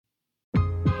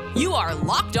You are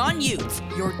Locked On Utes,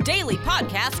 your daily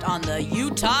podcast on the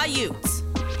Utah Utes.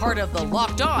 Part of the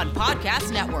Locked On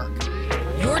Podcast Network.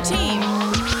 Your team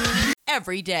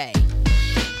every day.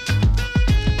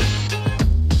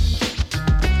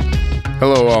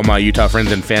 Hello, all my Utah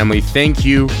friends and family. Thank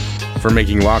you for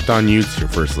making Locked On Utes your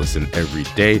first listen every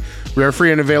day. We are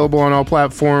free and available on all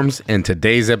platforms, and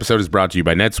today's episode is brought to you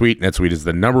by NetSuite. NetSuite is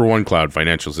the #1 cloud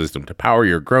financial system to power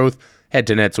your growth. Head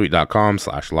to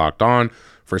netsuite.com/lockedon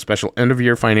for special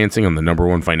end-of-year financing on the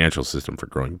 #1 financial system for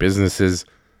growing businesses.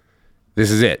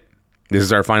 This is it. This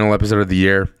is our final episode of the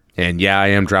year, and yeah, I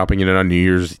am dropping it on New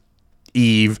Year's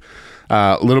Eve.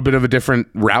 A little bit of a different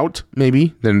route,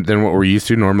 maybe, than what we're used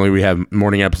to. Normally, we have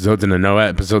morning episodes, and the Noah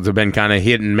episodes have been kind of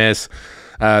hit and miss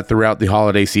throughout the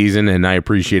holiday season, and I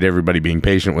appreciate everybody being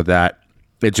patient with that.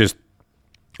 It's just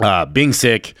being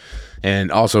sick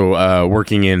and also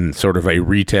working in sort of a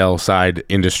retail side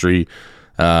industry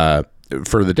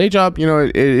for the day job. You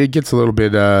know, it gets a little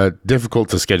bit difficult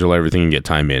to schedule everything and get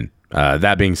time in.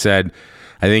 That being said,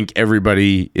 I think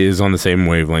everybody is on the same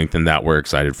wavelength and that we're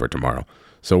excited for tomorrow.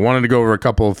 So wanted to go over a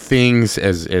couple of things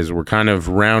as we're kind of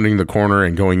rounding the corner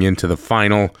and going into the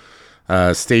final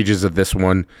stages of this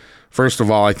one. First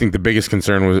of all, I think the biggest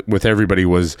concern with everybody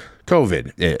was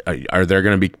COVID. Are there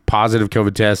going to be positive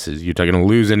COVID tests? Is Utah going to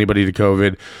lose anybody to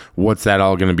COVID? What's that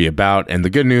all going to be about? And the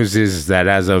good news is that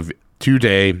as of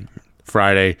today,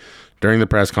 Friday, during the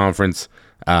press conference,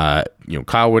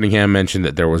 Kyle Whittingham mentioned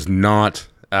that there was not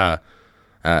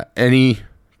any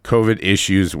COVID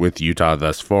issues with Utah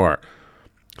thus far.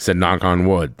 Said knock on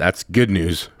wood. That's good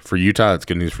news for Utah. That's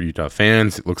good news for Utah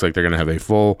fans. It looks like they're going to have a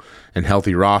full and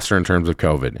healthy roster in terms of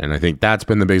COVID. And I think that's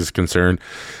been the biggest concern.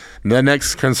 The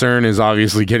next concern is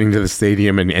obviously getting to the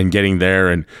stadium and getting there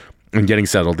and getting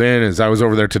settled in. As I was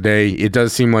over there today, it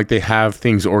does seem like they have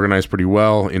things organized pretty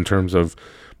well in terms of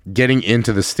getting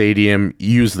into the stadium.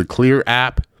 Use the Clear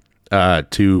app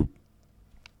to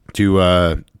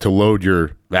load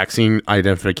your vaccine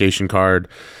identification card.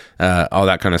 All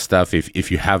that kind of stuff.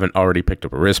 If you haven't already picked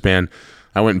up a wristband,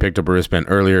 I went and picked up a wristband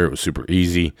earlier. It was super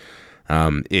easy.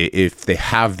 If they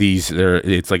have these,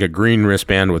 it's like a green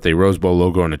wristband with a Rose Bowl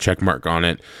logo and a check mark on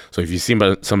it. So if you see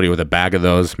somebody with a bag of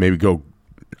those, maybe go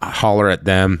holler at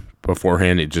them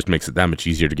beforehand. It just makes it that much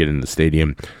easier to get into the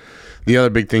stadium. The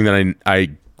other big thing that I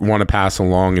want to pass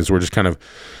along is we're just kind of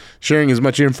sharing as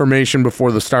much information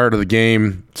before the start of the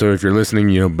game. So if you're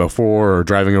listening, before or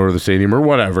driving over to the stadium or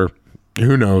whatever,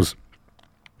 who knows?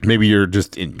 Maybe you're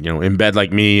just in bed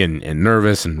like me and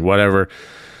nervous and whatever.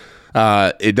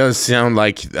 It does sound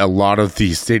like a lot of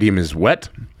the stadium is wet.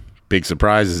 Big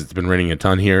surprise is it's been raining a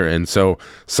ton here. And so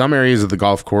some areas of the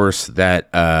golf course that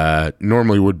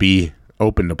normally would be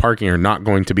open to parking are not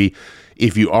going to be.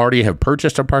 If you already have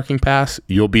purchased a parking pass,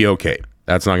 you'll be okay.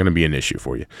 That's not going to be an issue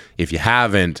for you. If you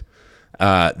haven't,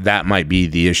 that might be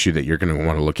the issue that you're going to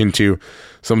want to look into.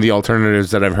 Some of the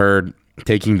alternatives that I've heard,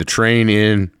 taking the train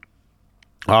in,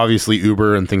 obviously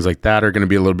Uber and things like that are going to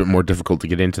be a little bit more difficult to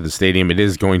get into the stadium. It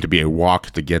is going to be a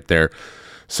walk to get there.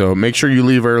 So make sure you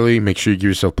leave early. Make sure you give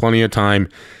yourself plenty of time.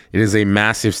 It is a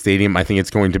massive stadium. I think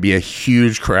it's going to be a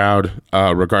huge crowd,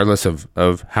 regardless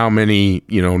of how many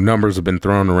numbers have been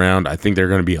thrown around. I think there are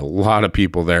going to be a lot of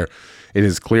people there. It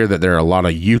is clear that there are a lot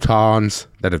of Utahns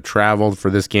that have traveled for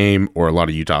this game, or a lot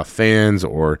of Utah fans,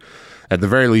 or at the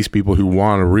very least people who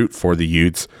want to root for the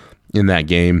Utes in that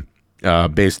game,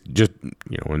 based just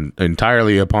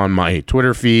entirely upon my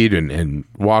Twitter feed and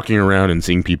walking around and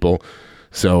seeing people.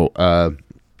 So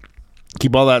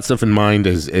keep all that stuff in mind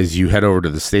as you head over to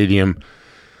the stadium.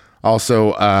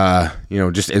 Also,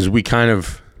 just as we kind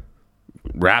of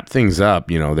wrap things up,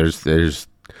 there's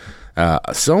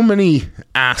so many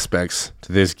aspects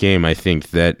to this game, I think,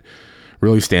 that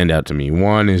really stand out to me.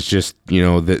 One is just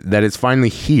that it's finally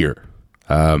here,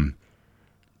 and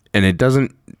it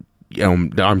doesn't.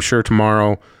 I'm sure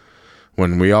tomorrow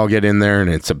when we all get in there and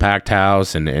it's a packed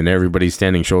house and everybody's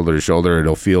standing shoulder to shoulder,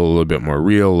 it'll feel a little bit more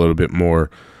real, a little bit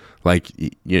more like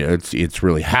it's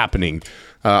really happening.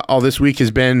 All this week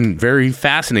has been very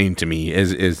fascinating to me.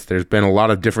 Is there's been a lot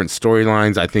of different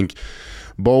storylines. I think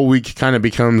Bowl week kind of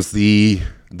becomes the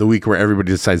week where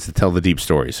everybody decides to tell the deep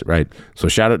stories, right? So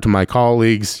shout out to my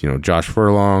colleagues, Josh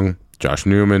Furlong, Josh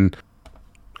Newman.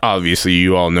 Obviously,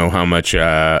 you all know how much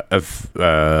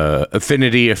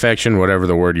affinity, affection, whatever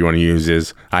the word you want to use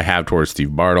is, I have towards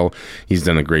Steve Bartle. He's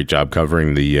done a great job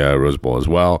covering the Rose Bowl as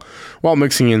well, while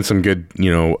mixing in some good,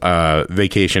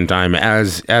 vacation time,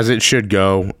 as it should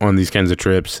go on these kinds of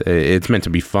trips. It's meant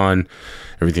to be fun,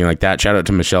 everything like that. Shout out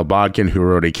to Michelle Bodkin, who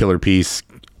wrote a killer piece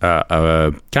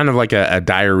kind of like a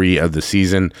diary of the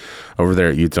season over there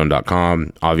at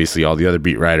UTZone.com. Obviously, all the other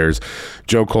beat writers,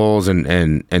 Joe Coles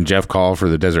and Jeff Call for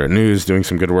the Deseret News, doing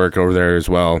some good work over there as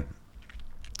well.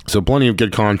 So plenty of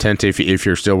good content if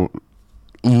you're still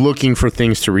looking for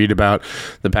things to read about.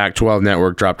 The Pac-12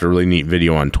 Network dropped a really neat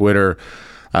video on Twitter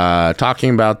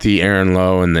talking about the Aaron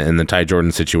Lowe and the Ty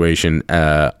Jordan situation.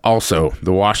 Also,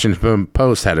 the Washington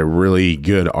Post had a really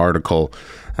good article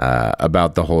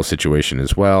about the whole situation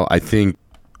as well. I think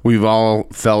we've all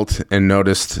felt and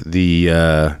noticed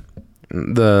the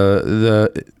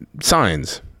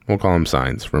signs. We'll call them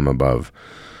signs from above.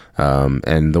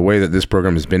 And the way that this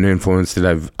program has been influenced,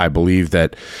 I believe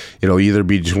that it'll either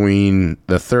be between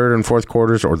the third and fourth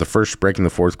quarters, or the first break in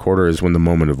the fourth quarter is when the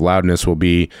moment of loudness will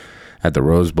be at the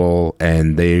Rose Bowl.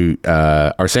 And they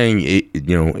are saying,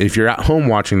 if you're at home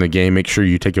watching the game, make sure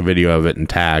you take a video of it and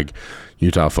tag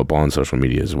Utah football on social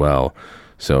media as well.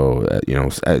 So,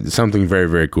 something very,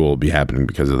 very cool will be happening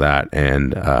because of that.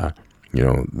 And,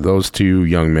 those two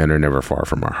young men are never far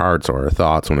from our hearts or our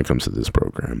thoughts when it comes to this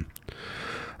program.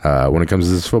 When it comes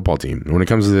to this football team, when it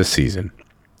comes to this season.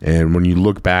 And when you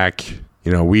look back,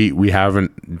 we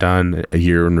haven't done a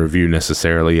year in review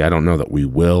necessarily. I don't know that we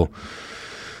will.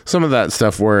 Some of that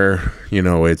stuff where,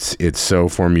 it's so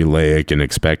formulaic and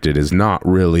expected is not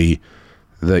really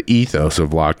the ethos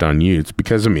of Locked On Utes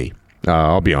because of me.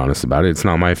 I'll be honest about it. It's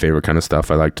not my favorite kind of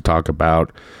stuff. I like to talk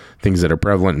about things that are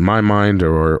prevalent in my mind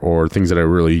or things that I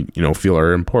really, feel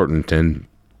are important. And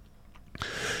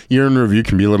year in review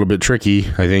can be a little bit tricky,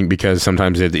 I think, because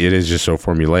sometimes it is just so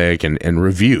formulaic and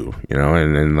review,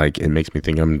 and like it makes me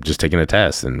think I'm just taking a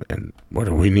test and what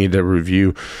do we need to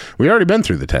review? We already been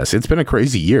through the test. It's been a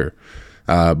crazy year,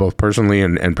 both personally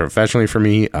and professionally for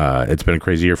me. It's been a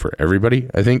crazy year for everybody.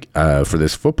 I think for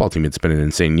this football team, it's been an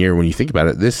insane year. When you think about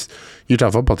it, this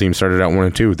Utah football team started out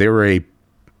 1-2. They were a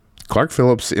Clark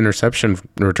Phillips interception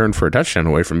return for a touchdown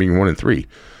away from being 1-3.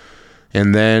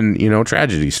 And then,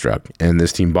 tragedy struck, and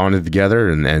this team bonded together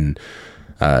and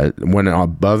went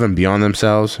above and beyond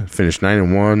themselves, finished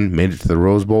 9-1, made it to the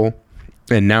Rose Bowl.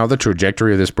 And now the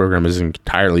trajectory of this program is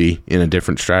entirely in a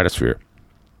different stratosphere.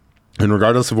 And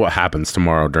regardless of what happens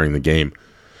tomorrow during the game,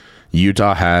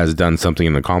 Utah has done something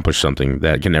and accomplished something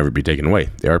that can never be taken away.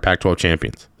 They are Pac-12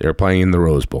 champions. They're playing in the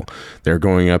Rose Bowl. They're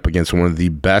going up against one of the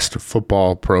best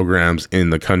football programs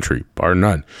in the country, bar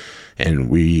none. And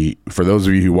for those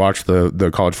of you who watch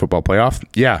the college football playoff,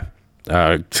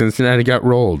 Cincinnati got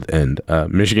rolled, and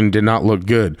Michigan did not look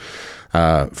good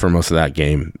for most of that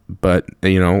game. But,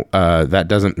 that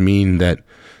doesn't mean that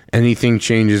anything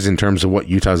changes in terms of what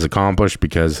Utah's accomplished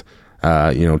because,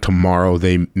 tomorrow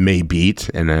they may beat,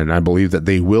 and I believe that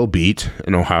they will beat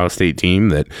an Ohio State team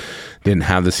that didn't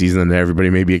have the season that everybody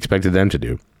maybe expected them to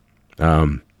do.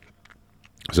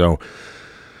 So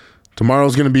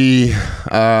tomorrow's going to be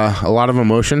a lot of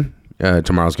emotion.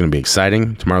 Tomorrow's going to be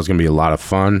exciting. Tomorrow's going to be a lot of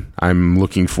fun. I'm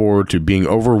looking forward to being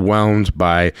overwhelmed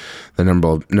by the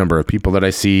number of people that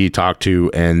I see, talk to,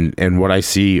 and what I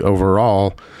see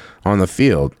overall on the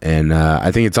field. And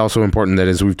I think it's also important that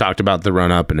as we've talked about the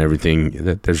run-up and everything,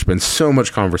 that there's been so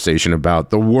much conversation about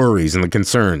the worries and the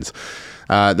concerns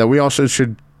that we also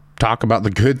should talk about the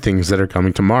good things that are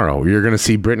coming tomorrow. You're going to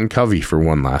see Britton Covey for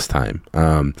one last time.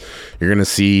 You're going to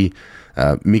see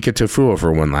Mika Tafua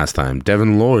for one last time,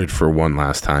 Devin Lloyd for one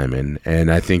last time.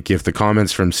 And I think if the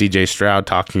comments from CJ Stroud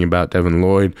talking about Devin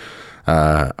Lloyd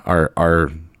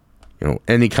are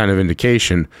any kind of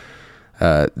indication,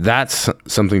 that's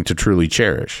something to truly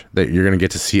cherish, that you're going to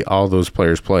get to see all those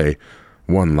players play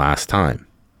one last time.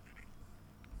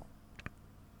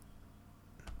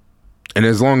 And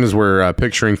as long as we're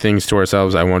picturing things to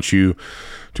ourselves, I want you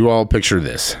to all picture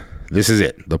this. This is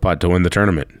it, the putt to win the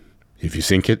tournament. If you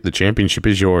sink it, the championship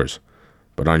is yours.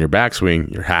 But on your backswing,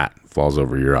 your hat falls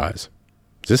over your eyes.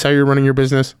 Is this how you're running your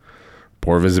business?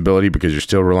 Poor visibility because you're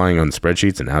still relying on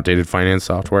spreadsheets and outdated finance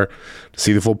software? To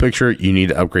see the full picture, you need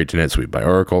to upgrade to NetSuite by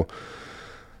Oracle.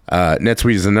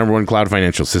 NetSuite is the number one cloud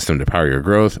financial system to power your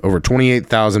growth. Over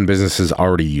 28,000 businesses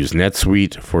already use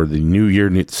NetSuite. For the new year,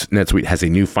 NetSuite has a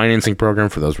new financing program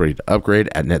for those ready to upgrade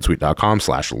at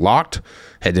netsuite.com/locked.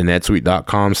 Head to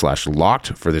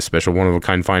netsuite.com/locked for this special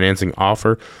one-of-a-kind financing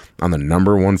offer on the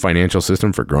number one financial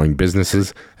system for growing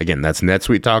businesses. Again, that's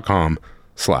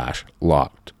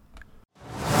netsuite.com/locked.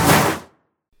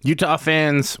 Utah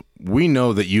fans, we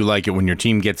know that you like it when your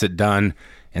team gets it done.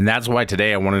 And that's why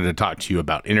today I wanted to talk to you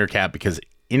about Intercap, because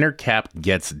Intercap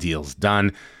gets deals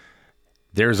done.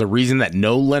 There's a reason that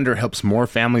no lender helps more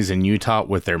families in Utah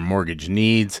with their mortgage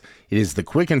needs. It is the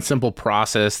quick and simple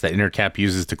process that Intercap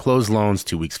uses to close loans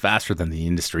 2 weeks faster than the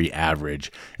industry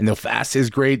average. And though fast is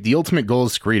great, the ultimate goal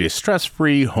is to create a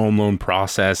stress-free home loan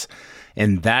process.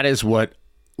 And that is what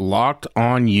Locked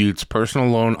On Utes personal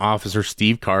loan officer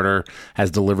Steve Carter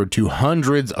has delivered to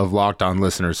hundreds of Locked On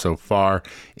listeners so far,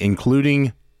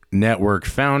 including network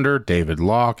founder David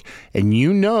Locke. And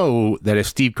you know that if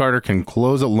Steve Carter can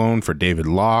close a loan for David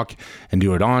Locke and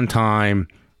do it on time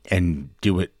and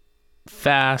do it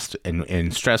fast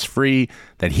and stress-free,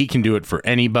 that he can do it for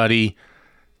anybody.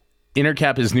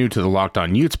 Intercap is new to the Locked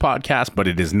On Utes podcast, but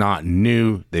it is not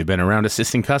new. They've been around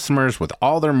assisting customers with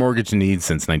all their mortgage needs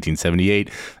since 1978.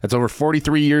 That's over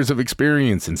 43 years of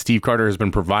experience, and Steve Carter has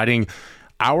been providing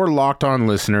our Locked On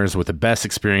listeners with the best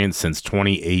experience since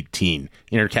 2018.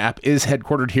 Intercap is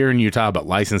headquartered here in Utah, but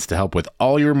licensed to help with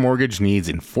all your mortgage needs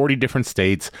in 40 different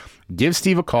states. Give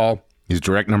Steve a call. His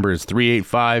direct number is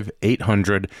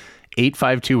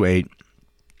 385-800-8528.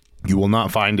 You will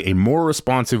not find a more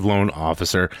responsive loan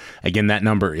officer. Again, that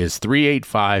number is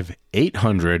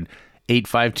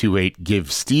 385-800-8528.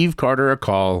 Give Steve Carter a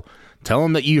call. Tell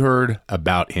him that you heard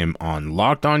about him on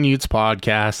Locked On Utes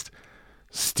podcast.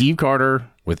 Steve Carter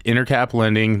with Intercap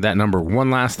Lending. That number one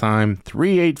last time,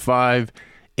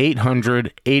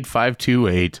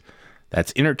 385-800-8528.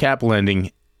 That's Intercap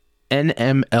Lending,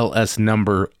 NMLS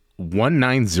number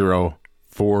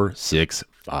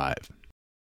 190465.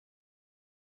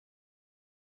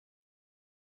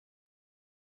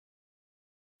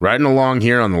 Riding along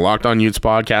here on the Locked On Utes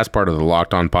podcast, part of the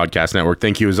Locked On Podcast Network.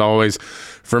 Thank you, as always,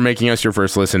 for making us your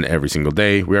first listen every single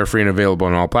day. We are free and available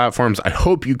on all platforms. I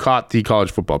hope you caught the college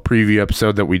football preview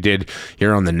episode that we did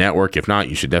here on the network. If not,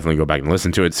 you should definitely go back and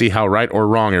listen to it, see how right or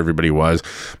wrong everybody was.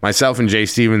 Myself and Jay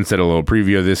Stevens did a little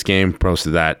preview of this game,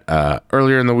 posted that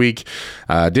earlier in the week.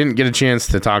 Didn't get a chance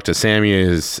to talk to Sammy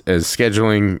as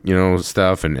scheduling,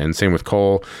 stuff, and same with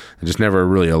Cole. It just never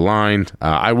really aligned.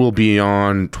 I will be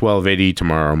on 1280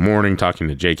 tomorrow morning talking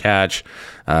to Jake Hatch,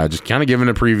 just kind of giving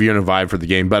a preview and a vibe for the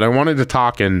game. But I wanted to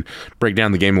talk and break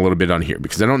down the game a little bit on here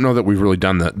because I don't know that we've really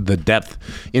done the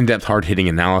in-depth, hard-hitting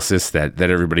analysis that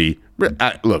everybody...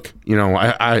 Look,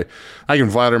 I can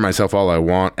flatter myself all I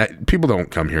want. People don't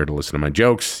come here to listen to my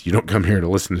jokes. You don't come here to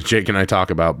listen to Jake and I talk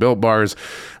about Built Bars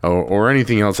or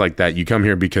anything else like that. You come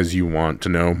here because you want to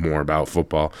know more about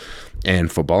football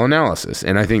and football analysis.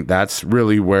 And I think that's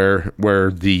really where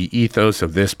the ethos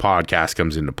of this podcast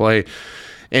comes into play.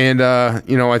 And, I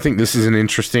think this is an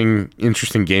interesting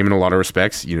game in a lot of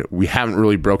respects. We haven't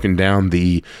really broken down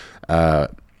the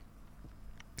at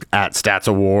Stats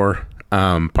of War,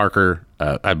 Parker,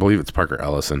 I believe it's Parker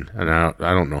Ellison. And I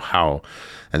don't know how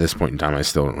at this point in time, I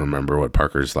still don't remember what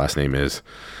Parker's last name is.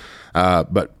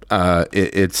 But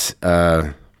it's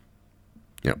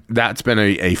that's been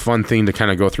a fun thing to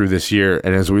kind of go through this year.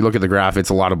 And as we look at the graph, it's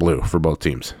a lot of blue for both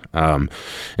teams. And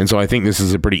so I think this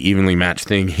is a pretty evenly matched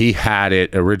thing. He had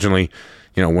it originally,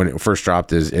 when it first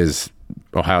dropped is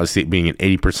Ohio State being an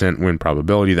 80% win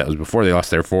probability. That was before they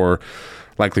lost their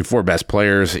likely four best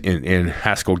players in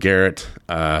Haskell Garrett,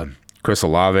 Chris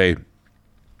Olave,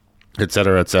 et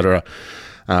cetera.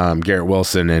 Garrett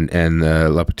Wilson and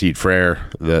Le Petit Frere,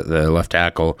 the left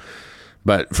tackle.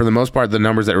 But for the most part, the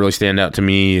numbers that really stand out to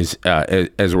me is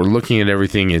as we're looking at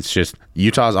everything, it's just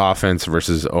Utah's offense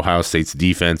versus Ohio State's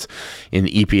defense in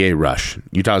the EPA rush.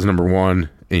 Utah's number 1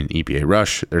 in EPA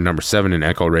rush. They're number 7 in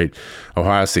echo rate.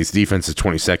 Ohio State's defense is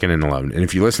 22nd and 11. And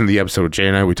if you listen to the episode with Jay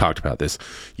and I, we talked about this.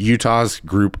 Utah's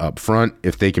group up front,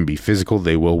 if they can be physical,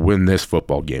 they will win this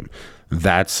football game.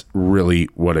 That's really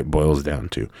what it boils down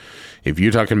to. If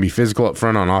Utah can be physical up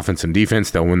front on offense and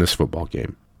defense, they'll win this football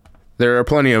game. There are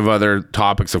plenty of other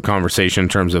topics of conversation in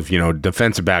terms of,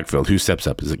 defensive backfield. Who steps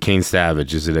up? Is it Kane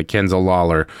Savage? Is it a Kenzel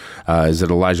Lawler? Is it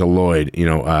Elijah Lloyd?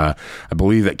 I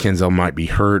believe that Kenzel might be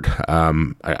hurt.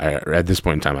 At this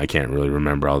point in time, I can't really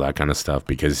remember all that kind of stuff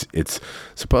because it's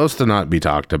supposed to not be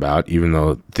talked about, even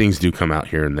though things do come out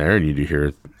here and there, and you do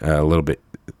hear a little bit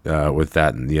with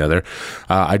that and the other.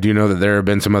 I do know that there have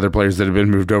been some other players that have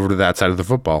been moved over to that side of the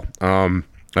football.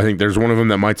 I think there's one of them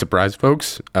that might surprise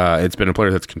folks. It's been a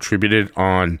player that's contributed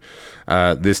on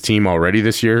this team already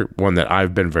this year, one that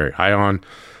I've been very high on.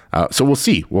 So we'll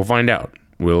see. We'll find out.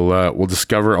 We'll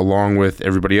discover along with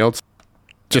everybody else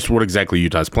just what exactly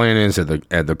Utah's plan is at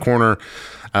the corner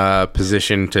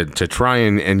position to try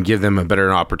and give them a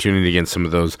better opportunity against some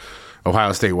of those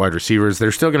Ohio State wide receivers.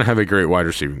 They're still going to have a great wide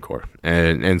receiving core.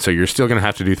 And so you're still going to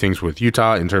have to do things with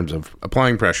Utah in terms of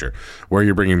applying pressure, where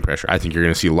you're bringing pressure. I think you're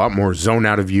going to see a lot more zone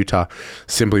out of Utah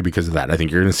simply because of that. I think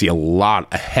you're going to see a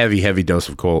heavy dose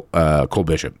of Cole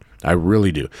Bishop. I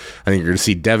really do. I think you're going to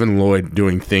see Devin Lloyd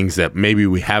doing things that maybe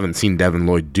we haven't seen Devin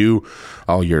Lloyd do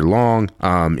all year long,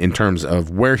 in terms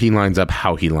of where he lines up,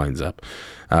 how he lines up.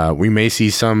 We may see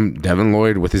some Devin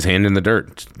Lloyd with his hand in the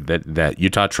dirt, that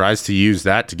Utah tries to use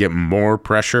that to get more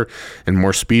pressure and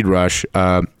more speed rush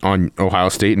on Ohio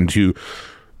State, and to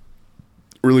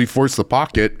really force the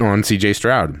pocket on CJ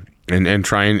Stroud and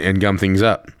try and gum things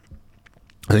up.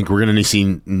 I think we're going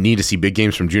to need to see big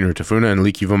games from Junior Tafuna and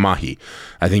Leki Vamahi.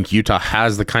 I think Utah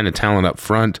has the kind of talent up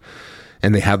front,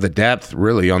 and they have the depth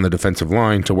really on the defensive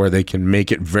line to where they can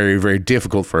make it very, very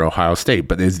difficult for Ohio State.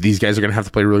 But these guys are going to have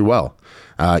to play really well.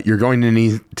 You're going to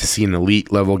need to see an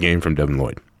elite level game from Devin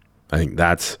Lloyd. I think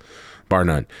that's bar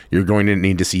none. You're going to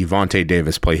need to see Vontae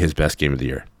Davis play his best game of the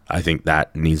year. I think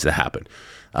that needs to happen.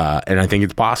 And I think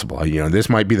it's possible. This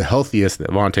might be the healthiest that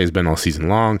Vontae's been all season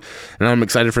long, and I'm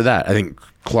excited for that. I think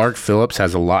Clark Phillips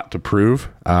has a lot to prove.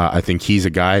 I think he's a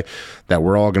guy that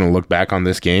we're all going to look back on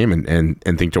this game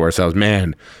and think to ourselves,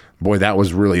 man, boy, that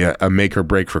was really a make or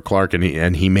break for Clark,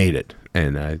 and he made it.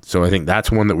 And so I think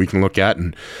that's one that we can look at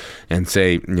and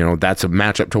say, that's a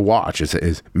matchup to watch.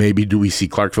 Is maybe do we see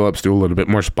Clark Phillips do a little bit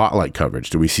more spotlight coverage?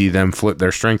 Do we see them flip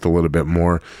their strength a little bit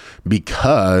more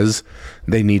because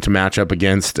they need to match up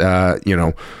against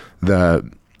the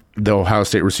Ohio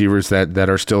State receivers that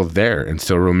are still there and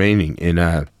still remaining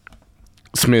in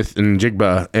Smith and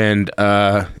Jigba, and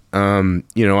I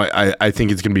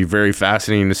think it's going to be very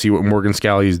fascinating to see what Morgan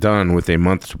Scalley's done with a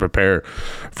month to prepare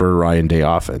for a Ryan Day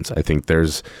offense. I think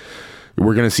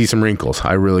we're going to see some wrinkles.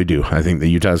 I really do. I think that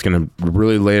Utah is going to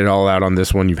really lay it all out on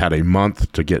this one. You've had a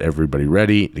month to get everybody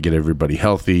ready, to get everybody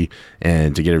healthy,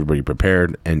 and to get everybody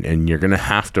prepared, and you're going to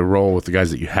have to roll with the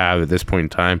guys that you have at this point in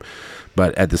time.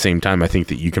 But at the same time, I think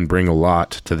that you can bring a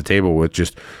lot to the table with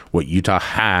just what Utah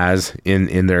has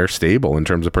in their stable in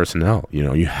terms of personnel.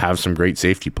 You have some great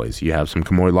safety plays. You have some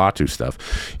Kamoy Latu stuff.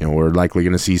 We're likely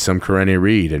going to see some Karene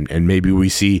Reed, and maybe we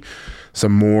see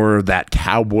some more of that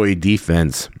cowboy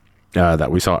defense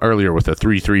that we saw earlier with the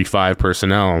 3-3-5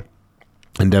 personnel,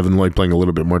 and Devin Lloyd playing a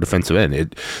little bit more defensive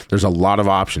end. There's a lot of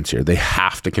options here. They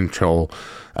have to control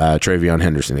TreVeyon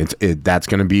Henderson. That's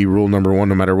going to be rule number one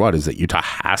no matter what, is that Utah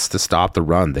has to stop the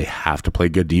run. They have to play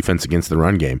good defense against the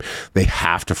run game. They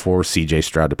have to force CJ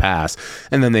Stroud to pass,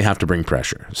 and then they have to bring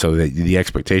pressure. So the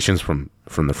expectations from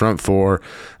the front four,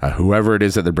 whoever it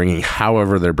is that they're bringing,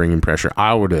 however they're bringing pressure,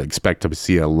 I would expect to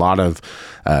see a lot of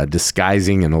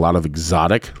disguising and a lot of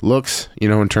exotic looks,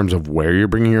 in terms of where you're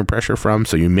bringing your pressure from.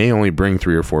 So you may only bring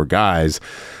 3 or 4 guys,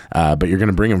 but you're going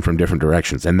to bring them from different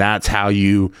directions. And that's how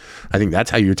you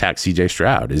attack CJ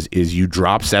Stroud is you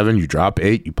drop 7, you drop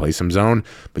 8, you play some zone,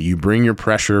 but you bring your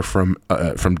pressure from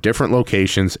different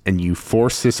locations, and you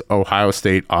force this Ohio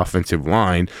State offensive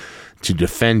line to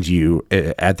defend you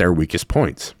at their weakest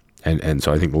points. And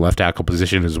so I think the left tackle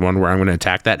position is one where I'm going to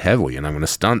attack that heavily, and I'm going to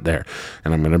stunt there,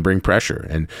 and I'm going to bring pressure.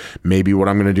 And maybe what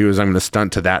I'm going to do is I'm going to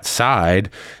stunt to that side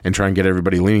and try and get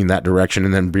everybody leaning that direction,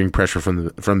 and then bring pressure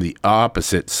from the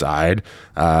opposite side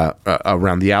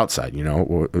around the outside.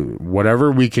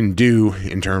 Whatever we can do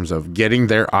in terms of getting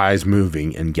their eyes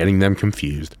moving and getting them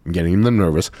confused and getting them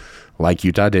nervous, like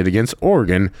Utah did against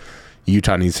Oregon,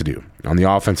 Utah needs to do. On the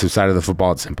offensive side of the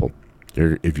football, it's simple.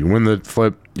 If you win the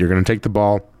flip, you're going to take the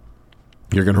ball,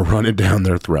 you're going to run it down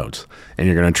their throats, and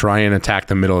you're going to try and attack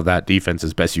the middle of that defense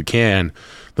as best you can,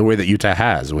 the way that Utah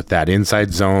has with that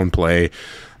inside zone play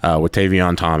with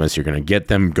Tavion Thomas. You're going to get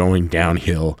them going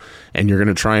downhill, and you're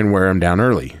going to try and wear them down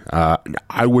early.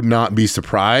 I would not be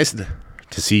surprised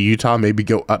to see Utah maybe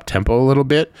go up tempo a little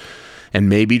bit and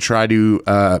maybe try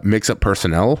to mix up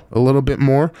personnel a little bit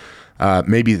more.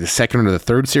 Maybe the second or the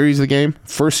third series of the game.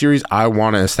 First series, I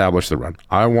want to establish the run.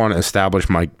 I want to establish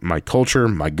my culture,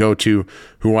 my go-to,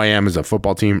 who I am as a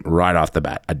football team right off the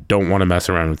bat. I don't want to mess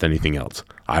around with anything else.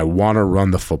 I want to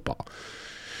run the football.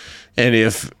 And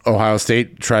if Ohio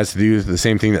State tries to do the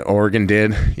same thing that Oregon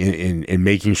did in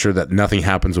making sure that nothing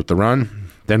happens with the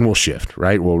run, then we'll shift,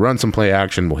 right? We'll run some play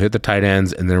action, we'll hit the tight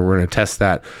ends, and then we're going to test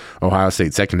that Ohio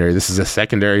State secondary. This is a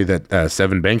secondary that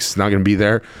Sevyn Banks is not going to be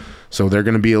there. So they're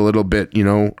going to be a little bit,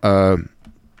 iffy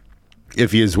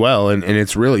as well. And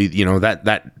it's really,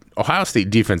 that Ohio State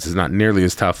defense is not nearly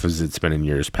as tough as it's been in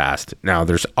years past. Now,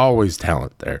 there's always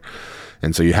talent there.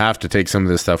 And so you have to take some of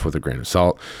this stuff with a grain of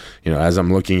salt. As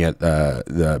I'm looking at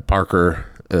the Parker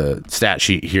stat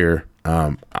sheet here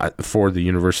for the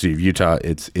University of Utah,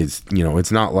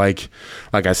 it's not like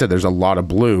I said, there's a lot of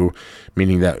blue,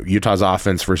 meaning that Utah's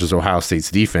offense versus Ohio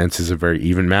State's defense is a very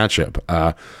even matchup.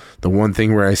 The one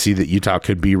thing where I see that Utah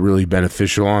could be really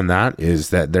beneficial on that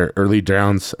is that their early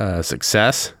downs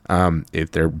success, if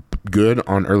they're good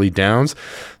on early downs,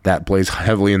 that plays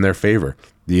heavily in their favor.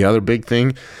 The other big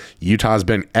thing, Utah's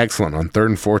been excellent on third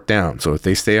and fourth down. So if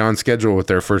they stay on schedule with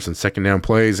their first and second down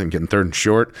plays and getting third and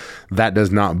short, that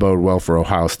does not bode well for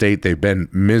Ohio State. They've been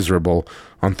miserable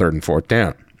on third and fourth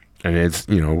down. And it's,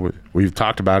 we've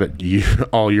talked about it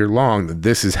all year long, that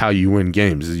this is how you win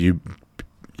games, is you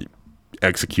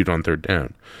execute on third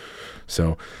down.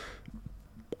 So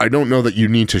I don't know that you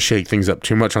need to shake things up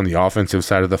too much on the offensive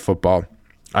side of the football.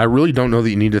 I really don't know that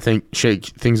you need to shake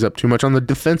things up too much on the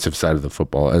defensive side of the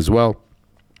football as well.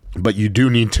 But you do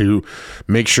need to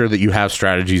make sure that you have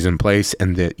strategies in place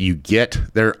and that you get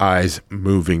their eyes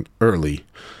moving early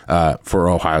for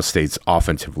Ohio State's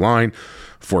offensive line,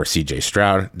 for CJ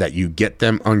Stroud, that you get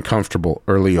them uncomfortable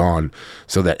early on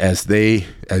so that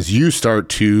as you start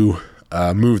to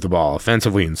move the ball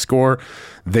offensively and score,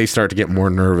 they start to get more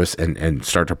nervous and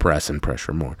start to press and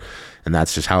pressure more. And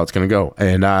that's just how it's going to go.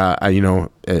 And,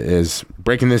 as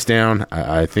breaking this down,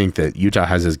 I think that Utah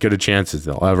has as good a chance as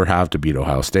they'll ever have to beat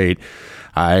Ohio State.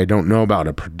 I don't know about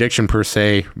a prediction per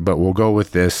se, but we'll go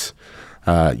with this.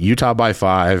 Utah by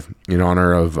 5 in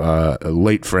honor of a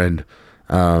late friend.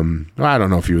 I don't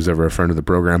know if he was ever a friend of the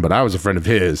program, but I was a friend of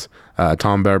his,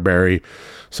 Tom Barberry.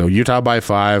 So Utah by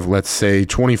 5, let's say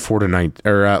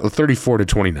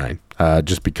 34-29,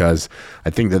 just because I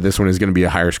think that this one is going to be a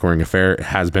higher scoring affair. It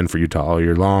has been for Utah all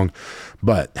year long.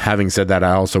 But having said that,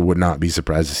 I also would not be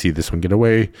surprised to see this one get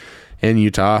away and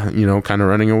Utah, kind of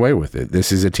running away with it.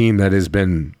 This is a team that has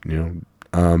been,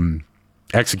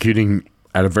 executing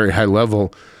at a very high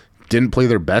level. Didn't play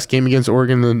their best game against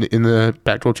Oregon in the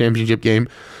Pac-12 championship game,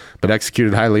 but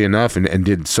executed highly enough and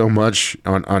did so much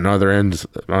on other ends,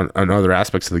 on other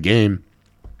aspects of the game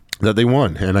that they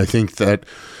won. And I think that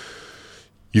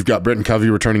you've got Britton Covey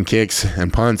returning kicks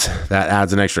and punts. That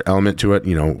adds an extra element to it.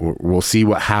 We'll see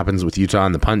what happens with Utah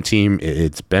and the punt team.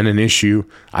 It's been an issue.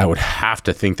 I would have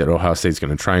to think that Ohio State's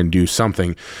going to try and do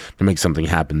something to make something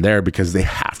happen there because they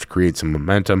have to create some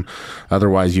momentum.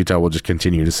 Otherwise, Utah will just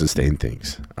continue to sustain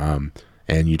things.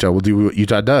 And Utah will do what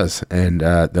Utah does, and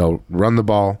they'll run the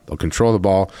ball, they'll control the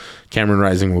ball. Cameron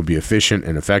Rising will be efficient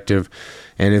and effective,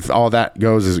 and if all that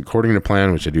goes as according to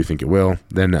plan, which I do think it will,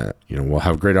 then we'll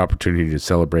have a great opportunity to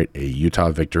celebrate a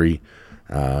Utah victory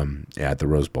at the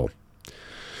Rose Bowl.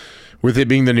 With it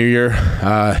being the new year,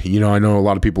 I know a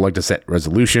lot of people like to set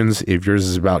resolutions. If yours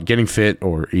is about getting fit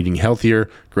or eating healthier,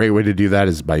 great way to do that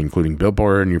is by including Built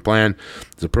Bar in your plan.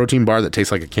 It's a protein bar that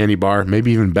tastes like a candy bar,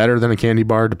 maybe even better than a candy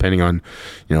bar, depending on,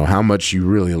 how much you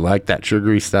really like that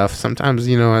sugary stuff. Sometimes,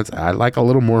 I like a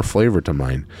little more flavor to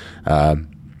mine. The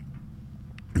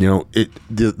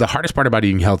hardest part about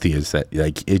eating healthy is that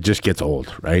it just gets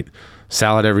old, right?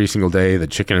 Salad every single day, the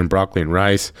chicken and broccoli and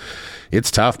rice.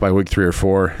 It's tough by week 3 or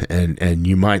 4, and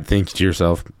you might think to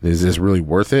yourself, is this really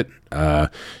worth it?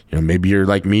 Maybe you're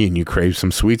like me and you crave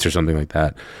some sweets or something like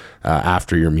that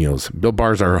after your meals. Built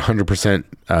Bars are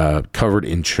 100% covered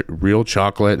in real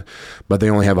chocolate, but they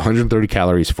only have 130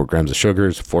 calories, 4 grams of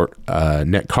sugars, 4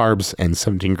 net carbs, and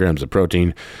 17 grams of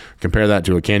protein. Compare that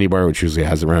to a candy bar, which usually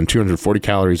has around 240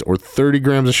 calories or 30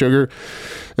 grams of sugar,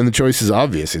 and the choice is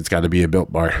obvious. It's got to be a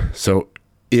Built Bar. So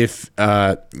if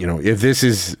this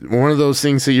is one of those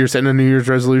things that you're setting a New Year's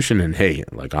resolution, and hey,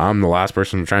 I'm the last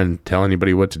person to try and tell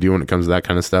anybody what to do when it comes to that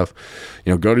kind of stuff,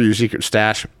 go to your secret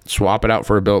stash, swap it out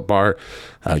for a Built Bar,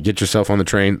 get yourself on the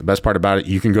train. The best part about it,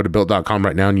 you can go to Built.com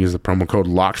right now and use the promo code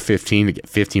LOCKED15 to get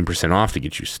 15% off to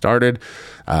get you started.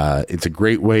 It's a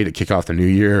great way to kick off the new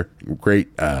year. Great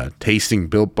tasting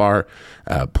Built Bar.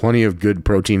 Plenty of good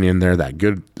protein in there, that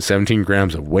good 17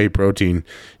 grams of whey protein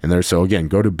in there. So again,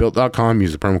 go to Built.com,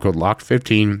 use the promo code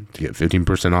LOCKED15 to get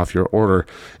 15% off your order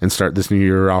and start this new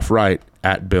year off right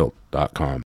at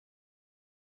Built.com.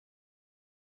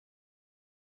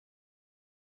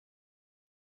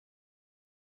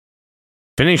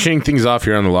 Finishing things off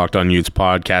here on the Locked On Utes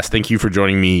podcast. Thank you for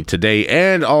joining me today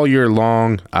and all year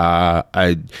long.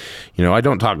 I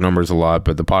don't talk numbers a lot,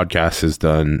 but the podcast has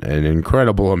done an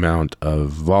incredible amount of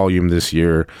volume this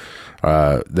year.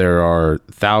 There are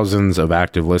thousands of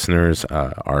active listeners.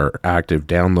 Our active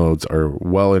downloads are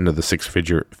well into the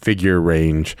six-figure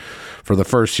range for the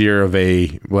first year of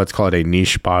let's call it a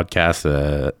niche podcast.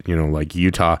 Like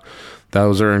Utah.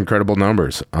 Those are incredible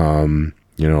numbers.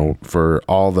 For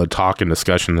all the talk and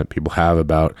discussion that people have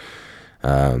about,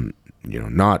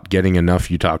 not getting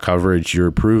enough Utah coverage,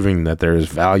 you're proving that there is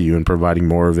value in providing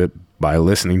more of it by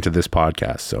listening to this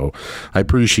podcast. So I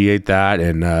appreciate that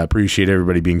and appreciate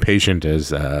everybody being patient as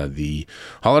the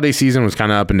holiday season was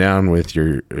kind of up and down with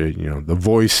your, the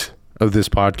voice of this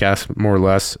podcast, more or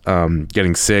less,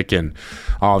 getting sick and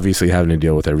obviously having to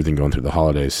deal with everything going through the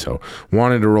holidays. So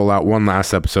wanted to roll out one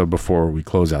last episode before we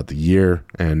close out the year,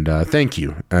 and thank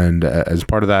you. And as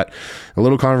part of that, a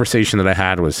little conversation that I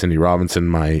had with Cindy Robinson,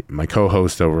 my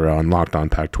co-host over on Locked On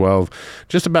Pac-12,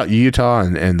 just about Utah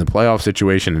and the playoff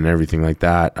situation and everything like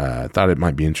that. I thought it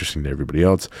might be interesting to everybody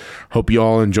else. Hope you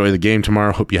all enjoy the game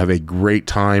tomorrow. Hope you have a great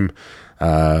time.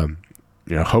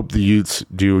 Hope the Utes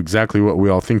do exactly what we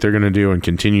all think they're going to do and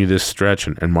continue this stretch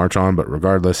and march on. But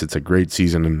regardless, it's a great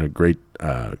season and a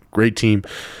great team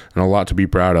and a lot to be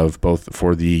proud of, both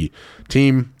for the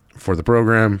team, for the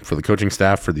program, for the coaching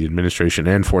staff, for the administration,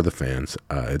 and for the fans.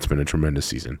 It's been a tremendous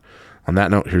season. On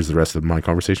that note, here's the rest of my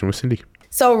conversation with Cindy.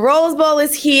 So Rose Bowl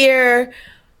is here.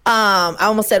 I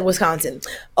almost said Wisconsin.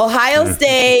 Ohio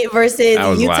State versus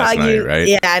Utah Utes. Right?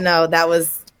 Yeah, I know. That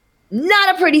was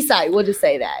not a pretty sight. We'll just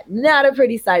say that. Not a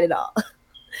pretty sight at all.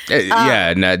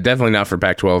 Definitely not for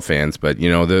Pac-12 fans. But,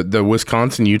 the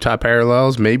Wisconsin-Utah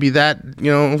parallels, maybe that,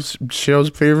 shows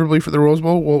favorably for the Rose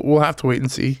Bowl. We'll have to wait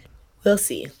and see. We'll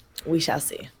see. We shall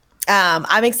see.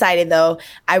 I'm excited, though.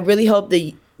 I really hope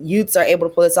the Utes are able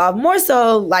to pull this off. More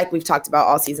so, like we've talked about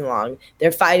all season long,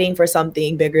 they're fighting for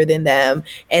something bigger than them.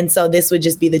 And so this would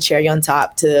just be the cherry on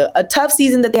top to a tough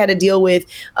season that they had to deal with,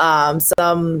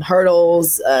 some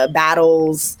hurdles,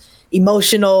 battles,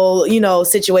 emotional,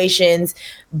 situations.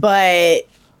 But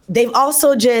they've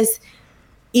also just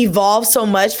evolved so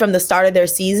much from the start of their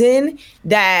season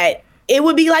that it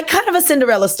would be like kind of a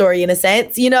Cinderella story in a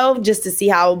sense, just to see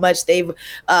how much they've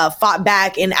fought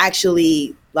back and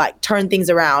actually turn things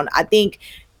around. I think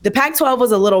the Pac-12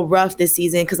 was a little rough this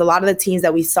season because a lot of the teams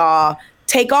that we saw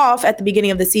take off at the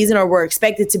beginning of the season or were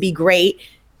expected to be great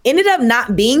ended up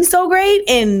not being so great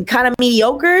and kind of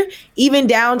mediocre, even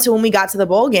down to when we got to the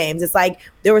bowl games. It's like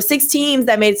there were 6 teams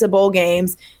that made it to bowl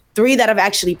games, 3 that have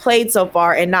actually played so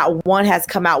far, and not one has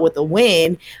come out with a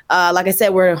win. Like I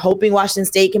said, we're hoping Washington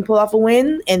State can pull off a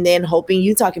win, and then hoping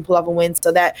Utah can pull off a win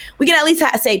so that we can at least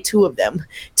say 2 of them.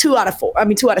 2 out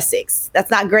of 6. That's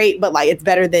not great, but it's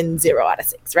better than 0 out of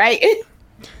 6, right?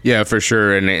 Yeah, for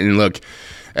sure. And look,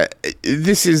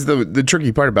 this is the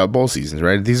tricky part about bowl seasons,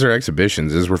 right? These are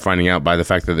exhibitions, as we're finding out by the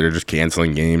fact that they're just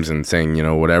canceling games and saying,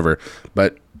 whatever.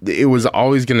 But it was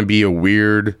always going to be a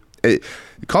weird...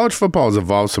 college football has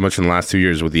evolved so much in the last 2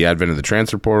 years with the advent of the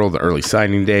transfer portal, the early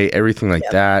signing day, everything like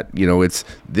that.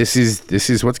 This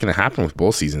is what's going to happen with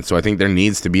bowl season. So I think there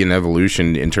needs to be an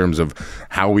evolution in terms of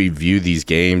how we view these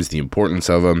games, the importance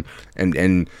of them,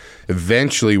 and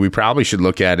eventually we probably should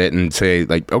look at it and say,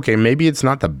 okay, maybe it's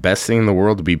not the best thing in the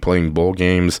world to be playing bowl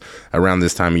games around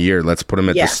this time of year. Let's put them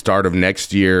at the start of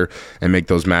next year and make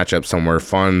those matchups somewhere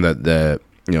fun that that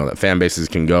fan bases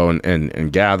can go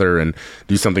and gather and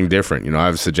do something different.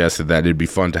 I've suggested that it'd be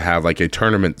fun to have a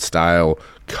tournament style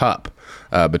cup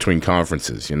between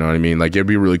conferences. You know what I mean? It'd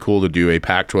be really cool to do a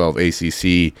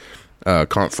Pac-12 ACC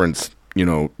conference,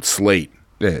 slate.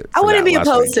 I wouldn't be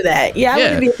opposed to that. Yeah, I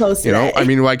wouldn't be opposed to that.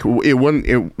 It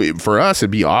wouldn't. For us,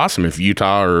 it'd be awesome if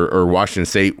Utah or Washington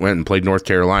State went and played North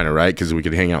Carolina, right? Because we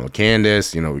could hang out with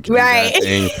Candace. We could do that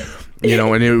thing.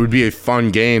 And it would be a fun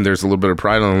game. There's a little bit of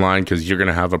pride on the line because you're going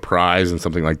to have a prize and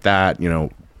something like that,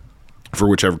 for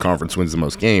whichever conference wins the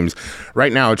most games.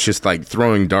 Right now, it's just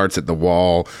throwing darts at the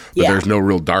wall, but there's no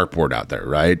real dartboard out there,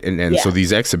 right? And so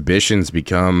these exhibitions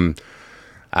become,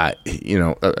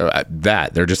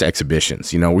 they're just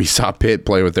exhibitions. We saw Pitt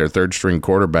play with their third-string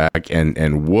quarterback,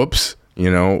 and whoops,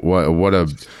 what a...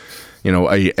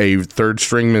 a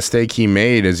third-string mistake he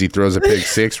made as he throws a pick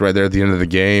 6 right there at the end of the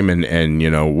game,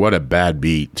 and what a bad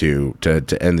beat to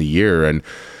end the year. And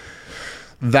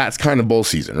that's kind of bowl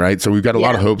season, right? So we've got a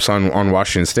lot of hopes on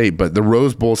Washington State, but the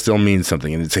Rose Bowl still means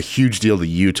something, and it's a huge deal to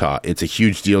Utah. It's a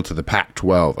huge deal to the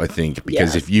Pac-12, I think,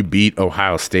 because if you beat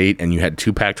Ohio State, and you had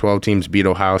 2 Pac-12 teams beat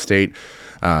Ohio State,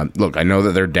 look, I know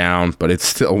that they're down, but it's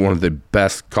still one of the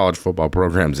best college football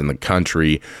programs in the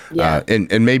country,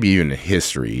 and maybe even in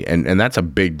history. And that's a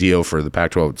big deal for the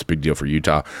Pac-12. It's a big deal for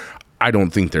Utah. I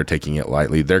don't think they're taking it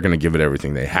lightly. They're going to give it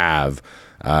everything they have.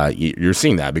 You're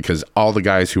seeing that because all the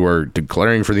guys who are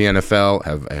declaring for the NFL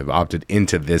have opted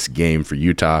into this game for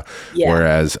Utah,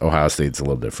 whereas Ohio State's a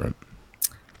little different.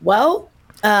 Well,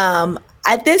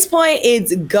 at this point,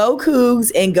 it's go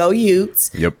Cougs and go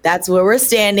Utes. Yep. That's where we're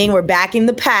standing. We're backing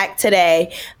the pack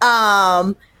today.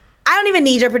 I don't even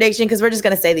need your prediction because we're just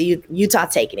going to say that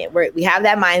Utah's taking it. We have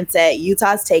that mindset.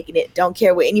 Utah's taking it. Don't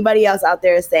care what anybody else out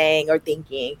there is saying or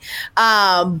thinking.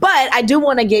 But I do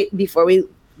want to get, before we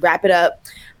wrap it up,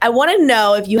 I want to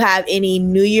know if you have any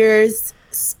New Year's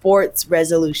sports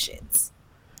resolutions.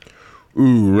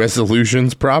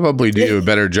 Resolutions. Probably do a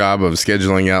better job of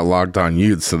scheduling out Locked On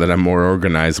Utes so that I'm more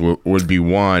organized would be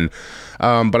one.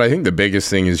 But I think the biggest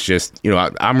thing is just,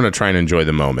 I'm going to try and enjoy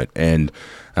the moment. And,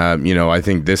 I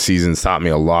think this season's taught me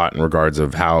a lot in regards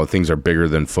of how things are bigger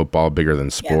than football, bigger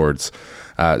than sports.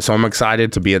 So I'm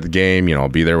excited to be at the game. I'll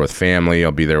be there with family.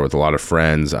 I'll be there with a lot of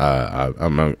friends.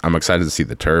 I'm excited to see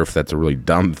the turf. That's a really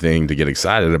dumb thing to get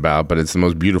excited about, but it's the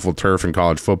most beautiful turf in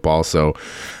college football. So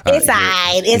it's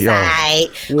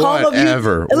aight.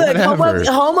 Whatever.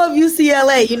 Home of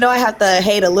UCLA. I have to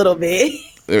hate a little bit.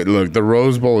 Look, the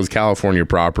Rose Bowl is California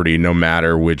property, no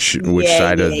matter which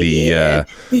side of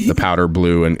the powder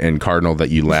blue and cardinal that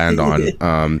you land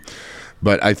on.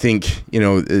 But I think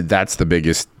that's the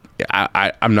biggest.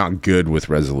 I'm not good with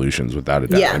resolutions, without a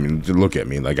doubt. Yeah. I mean, look at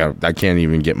me. Like I can't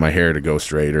even get my hair to go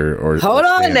straight or hold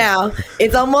on now.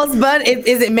 It's almost bun.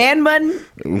 Is it man bun?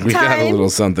 We got a little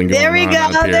something going on.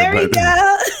 There we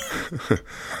go.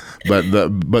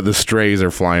 But the strays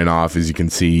are flying off, as you can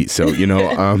see. So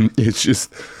it's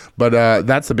just. But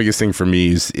that's the biggest thing for me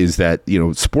is that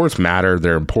sports matter.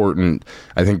 They're important.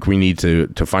 I think we need to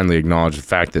finally acknowledge the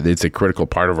fact that it's a critical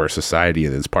part of our society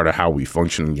and it's part of how we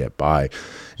function and get by.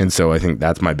 And so I think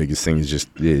that's my biggest thing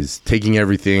is taking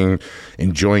everything,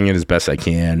 enjoying it as best I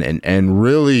can, and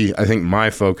really I think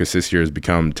my focus this year has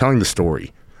become telling the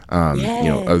story.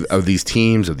 Of these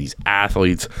teams, of these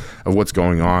athletes, of what's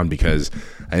going on, because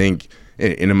I think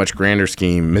in a much grander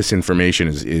scheme, misinformation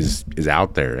is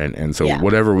out there, and so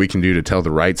whatever we can do to tell the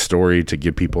right story, to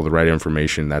give people the right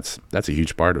information, that's a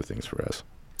huge part of things for us.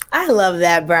 I love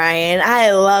that, Brian.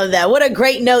 I love that. What a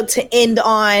great note to end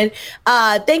on.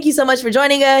 Thank you so much for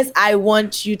joining us. I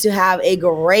want you to have a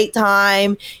great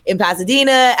time in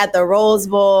Pasadena at the Rose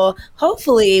Bowl.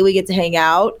 Hopefully we get to hang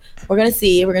out. We're going to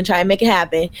see. We're going to try and make it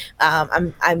happen.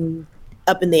 I'm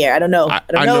up in the air. I don't know.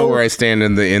 I know where I stand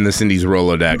in the Cindy's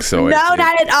Rolodex. So not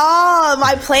at all.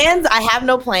 My plans. I have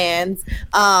no plans.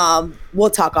 We'll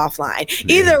talk offline.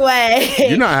 Either way,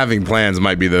 you're not having plans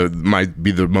might be the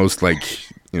most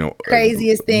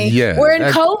craziest thing. Yeah, we're in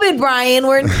COVID, Brian.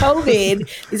 We're in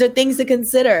COVID. These are things to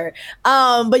consider.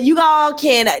 But you all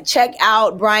can check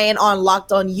out Brian on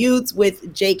Locked On Utes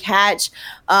with Jake Hatch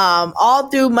all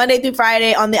through Monday through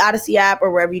Friday on the Odyssey app or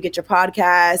wherever you get your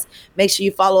podcasts. Make sure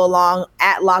you follow along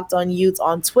at Locked On Utes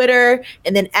on Twitter,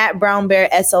 and then at Brown Bear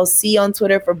SLC on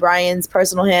Twitter for Brian's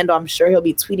personal handle. I'm sure he'll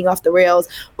be tweeting off the rails.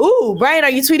 Ooh, Brian, are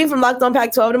you tweeting from Locked On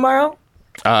Pac-12 tomorrow?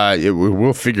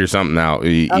 We'll figure something out.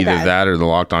 Either that or the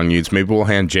Locked On Utes. Maybe we'll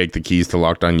hand Jake the keys to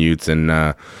Locked On Utes, and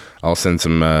I'll send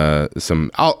some.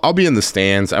 I'll be in the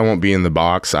stands. I won't be in the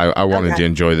box. I wanted to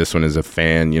enjoy this one as a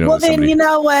fan. Well, then you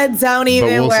know what? Don't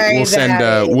even worry. We'll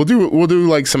send. We'll do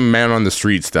like some man on the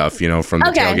street stuff. From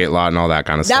the tailgate lot and all that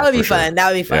kind of stuff. That would be fun.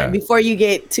 That would be fun. Yeah. Before you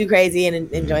get too crazy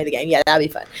and enjoy the game. Yeah, that'd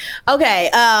be fun. Okay.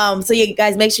 So you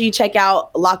guys, make sure you check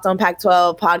out Locked On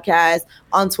Pac-12 podcast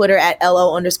on Twitter at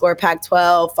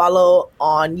LO_Pac-12. Follow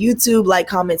on YouTube, like,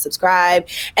 comment, subscribe,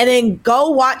 and then go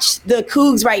watch the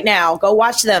Cougs right now. Go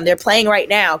watch them. They're playing right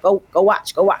now. Go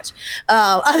watch.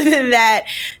 Other than that,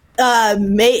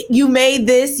 you made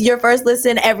this your first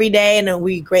listen every day, and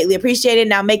we greatly appreciate it.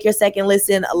 Now make your second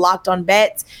listen Locked On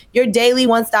Bets, your daily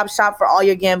one-stop shop for all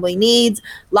your gambling needs.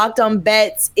 Locked On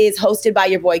Bets is hosted by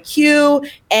your boy Q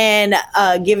and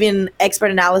giving expert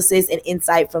analysis and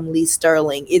insight from Lee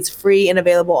Sterling. It's free and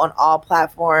available on all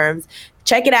platforms.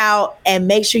 Check it out and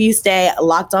make sure you stay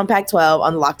Locked On Pac-12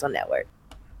 on the Locked On Network.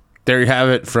 There you have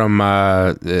it from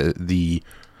the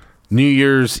New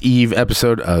Year's Eve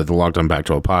episode of the Locked On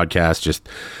Pac-12 podcast. Just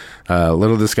a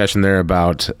little discussion there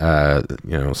about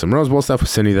some Rose Bowl stuff with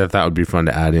Cindy that I thought would be fun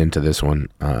to add into this one.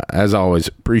 As always,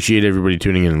 appreciate everybody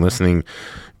tuning in and listening.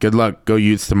 Good luck. Go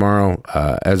Utes tomorrow.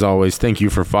 As always, thank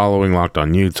you for following Locked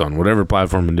On Utes on whatever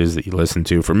platform it is that you listen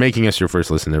to, for making us your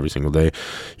first listen every single day.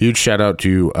 Huge shout out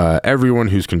to everyone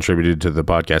who's contributed to the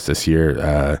podcast this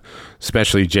year,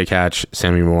 especially Jake Hatch,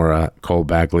 Sammy Mora, Cole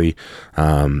Bagley,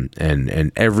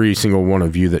 and every single one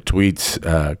of you that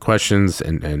tweets questions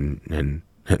and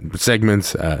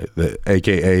segments,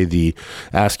 aka the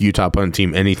Ask Utah Punt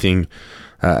Team Anything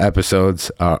episodes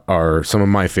are some of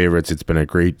my favorites. It's been a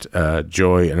great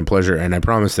joy and a pleasure, and I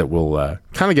promise that we'll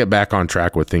kind of get back on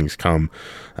track with things come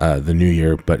the new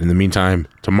year. But in the meantime,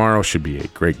 tomorrow should be a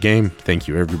great game. Thank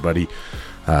you, everybody,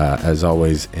 as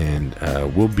always, and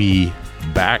we'll be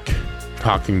back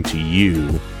talking to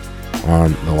you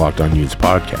on the Locked On Utes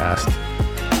podcast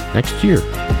next year.